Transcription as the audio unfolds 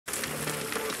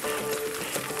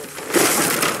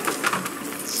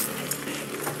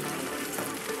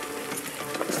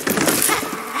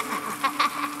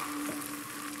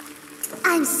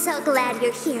so glad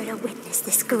you're here to witness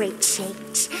this great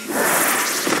change.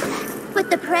 With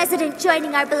the President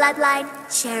joining our bloodline,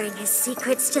 sharing his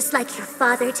secrets just like your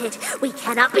father did, we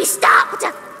cannot be stopped!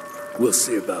 We'll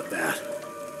see about that.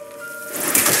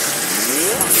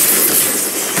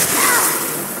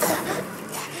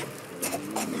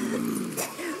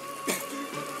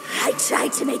 I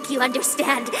tried to make you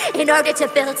understand. In order to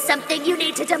build something, you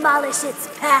need to demolish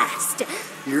its past.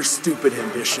 Your stupid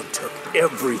ambition took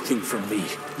everything from me.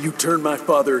 You turned my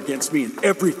father against me and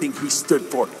everything he stood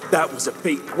for. That was a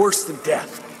fate worse than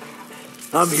death.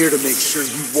 I'm here to make sure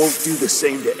you won't do the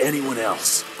same to anyone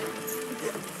else.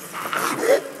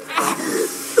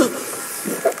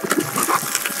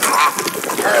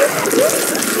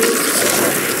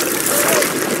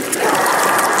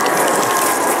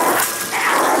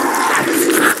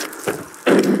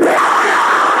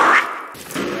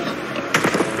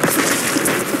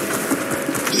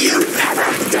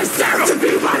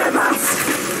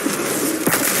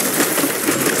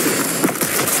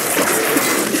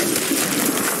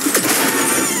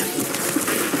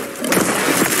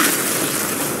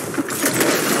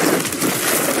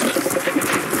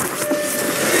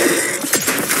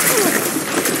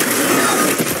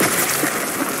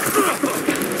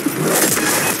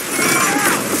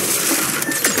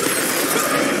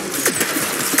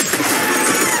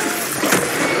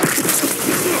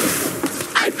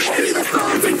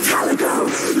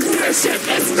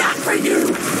 It's not for you!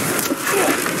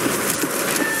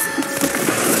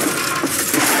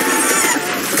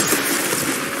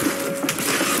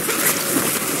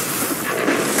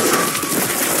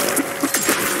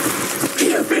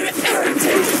 You've been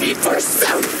irritating me for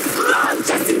so long,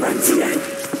 Jesse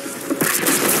Rentier!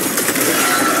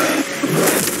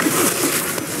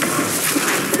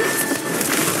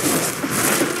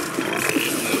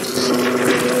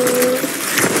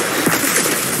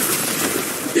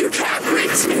 You can't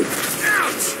reach me!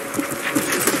 Ouch!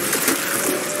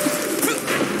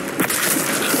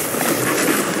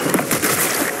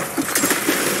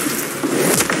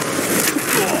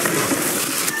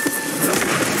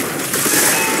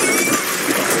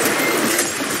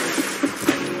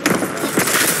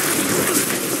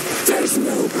 There's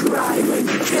no pride when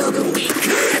you kill the weak.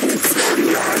 It's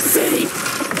your city.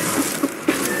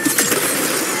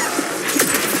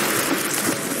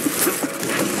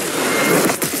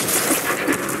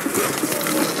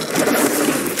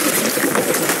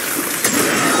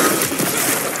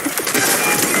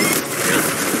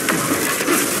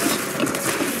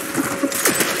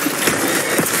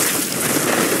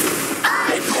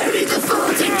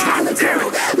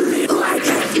 Why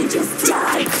can't you just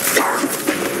die?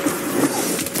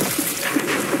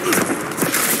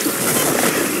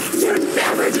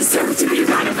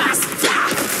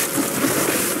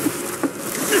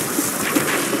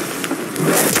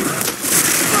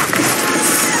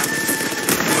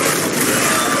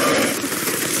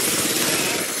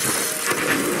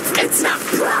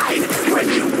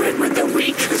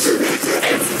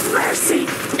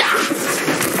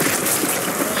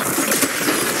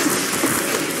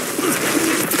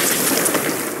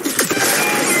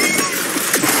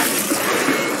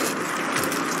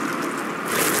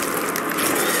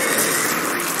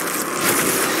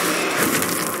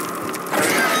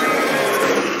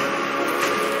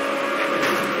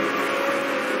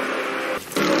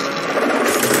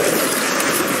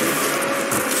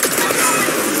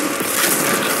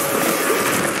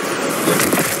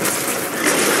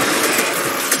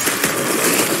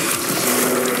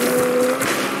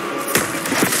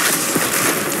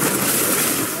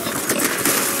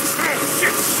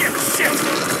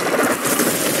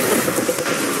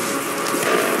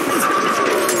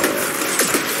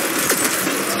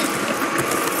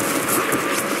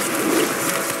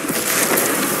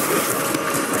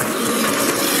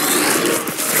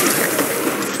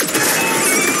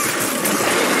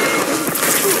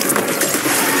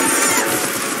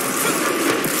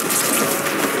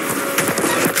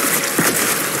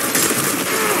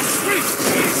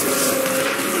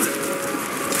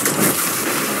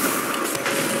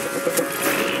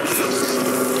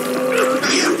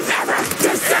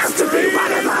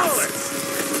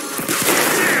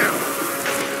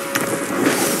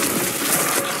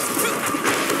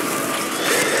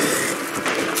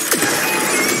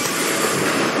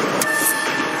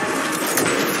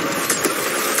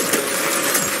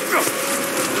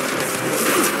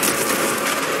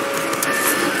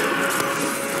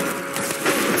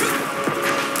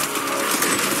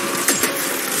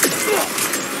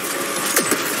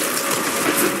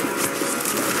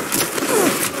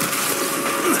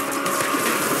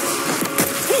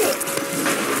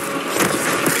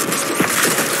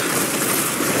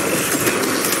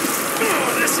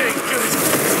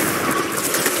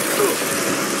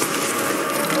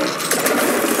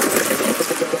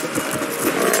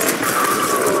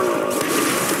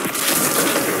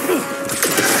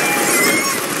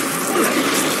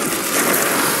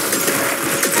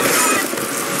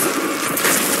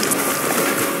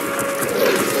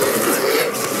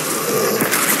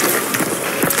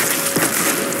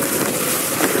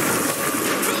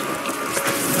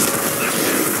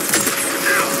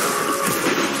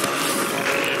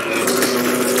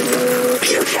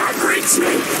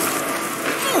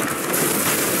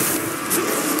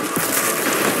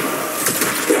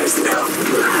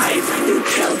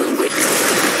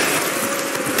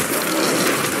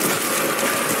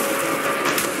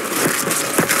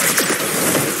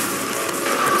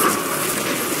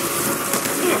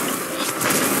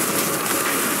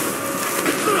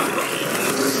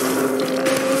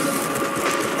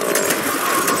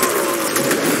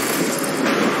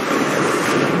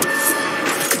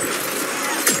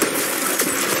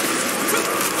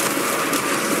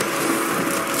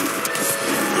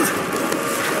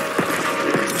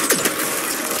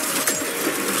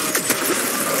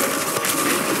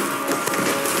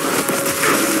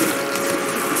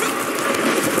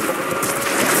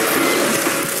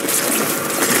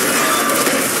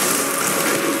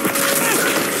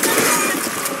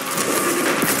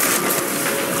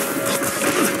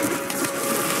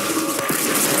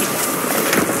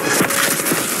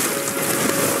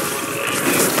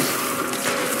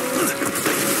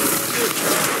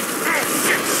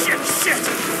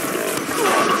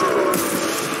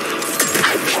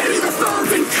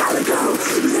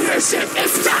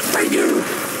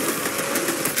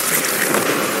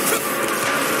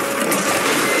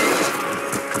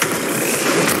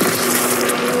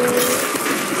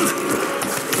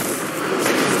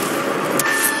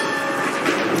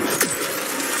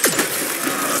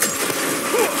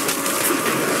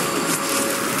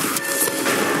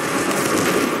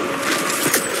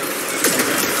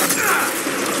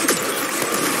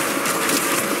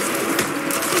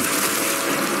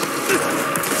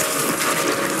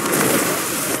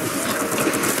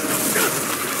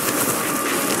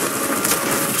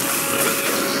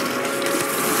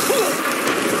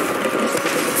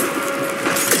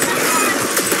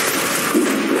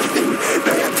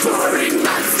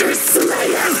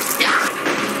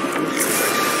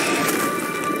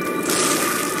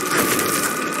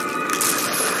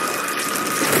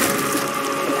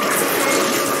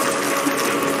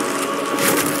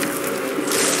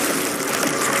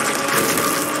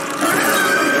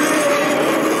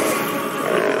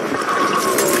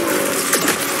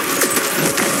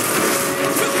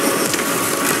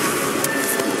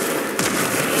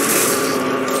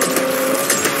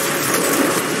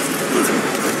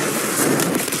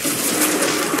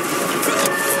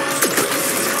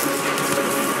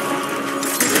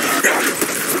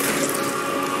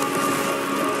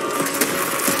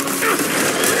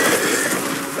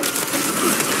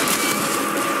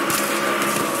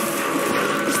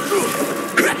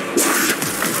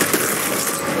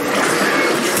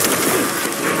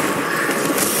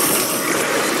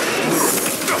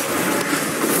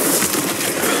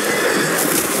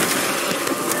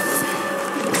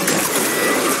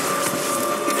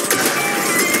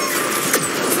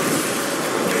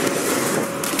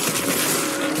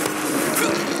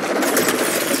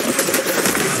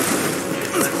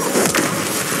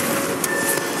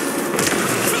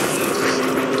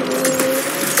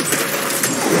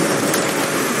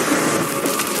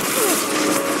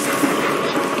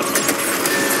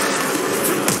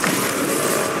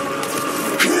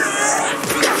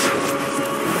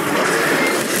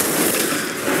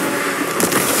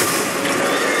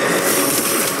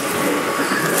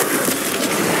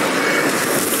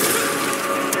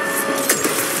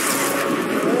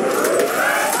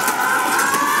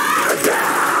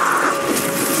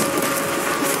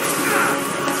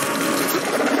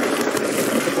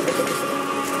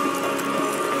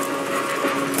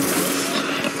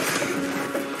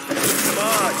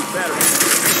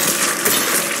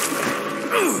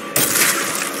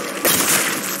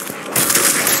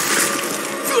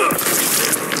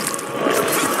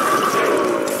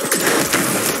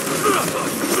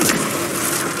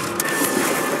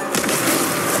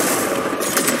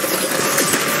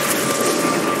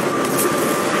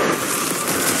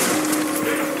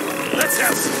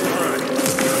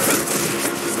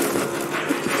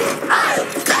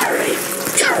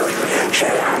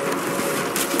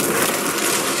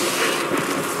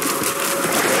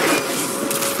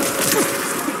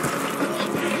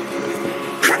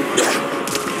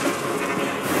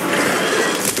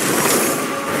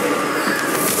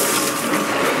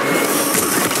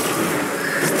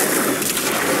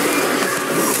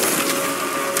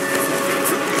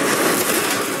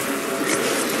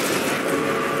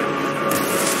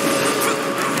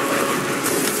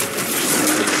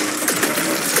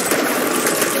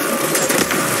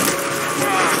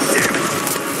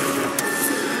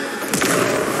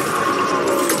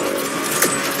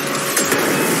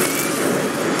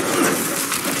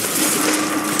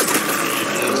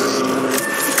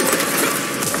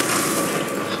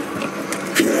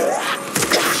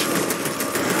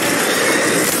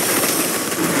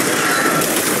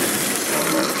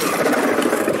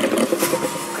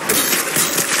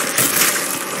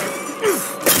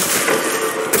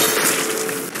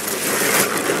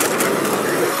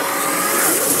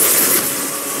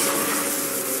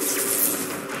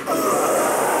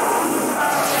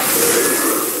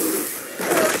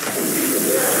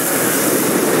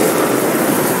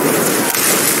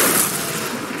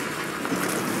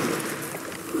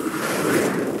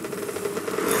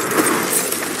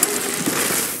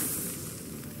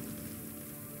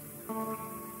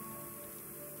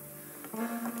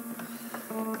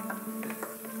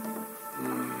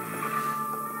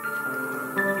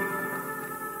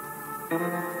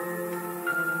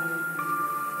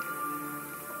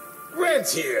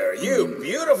 Here, you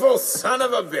beautiful son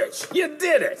of a bitch. You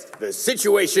did it. The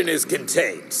situation is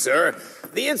contained, sir.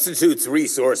 The Institute's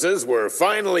resources were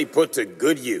finally put to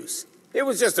good use. It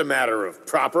was just a matter of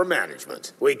proper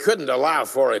management. We couldn't allow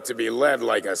for it to be led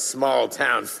like a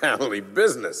small-town family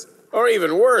business. Or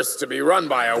even worse, to be run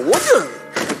by a woman.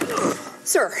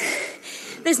 Sir,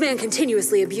 this man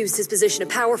continuously abused his position of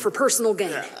power for personal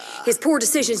gain. His poor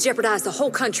decisions jeopardized the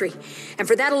whole country. And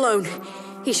for that alone,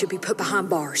 he should be put behind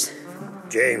bars.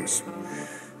 James,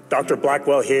 Dr.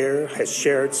 Blackwell here has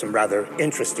shared some rather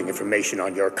interesting information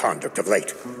on your conduct of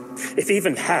late. If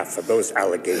even half of those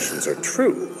allegations are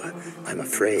true, I'm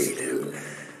afraid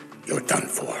you're done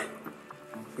for.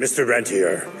 Mr.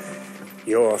 Rentier,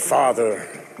 your father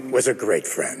was a great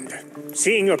friend.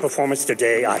 Seeing your performance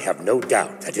today, I have no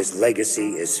doubt that his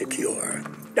legacy is secure.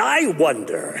 I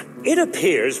wonder, it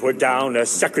appears we're down a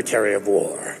Secretary of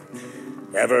War.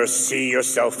 Ever see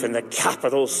yourself in the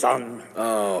Capitol, son?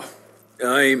 Oh,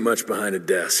 I ain't much behind a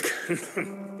desk.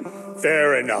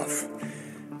 Fair enough.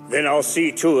 Then I'll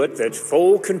see to it that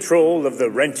full control of the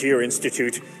Rentier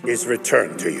Institute is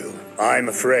returned to you. I'm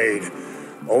afraid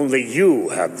only you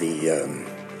have the,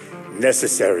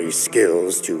 necessary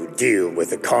skills to deal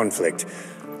with a conflict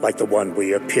like the one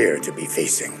we appear to be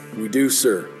facing. We do,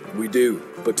 sir. We do.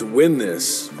 But to win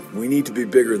this, we need to be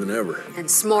bigger than ever. And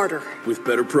smarter. With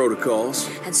better protocols.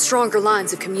 And stronger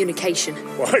lines of communication.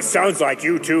 Well, it sounds like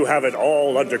you two have it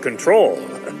all under control.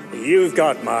 You've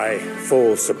got my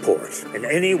full support in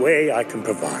any way I can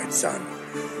provide, son.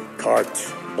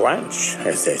 Carte blanche,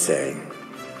 as they say.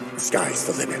 Sky's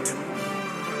the limit.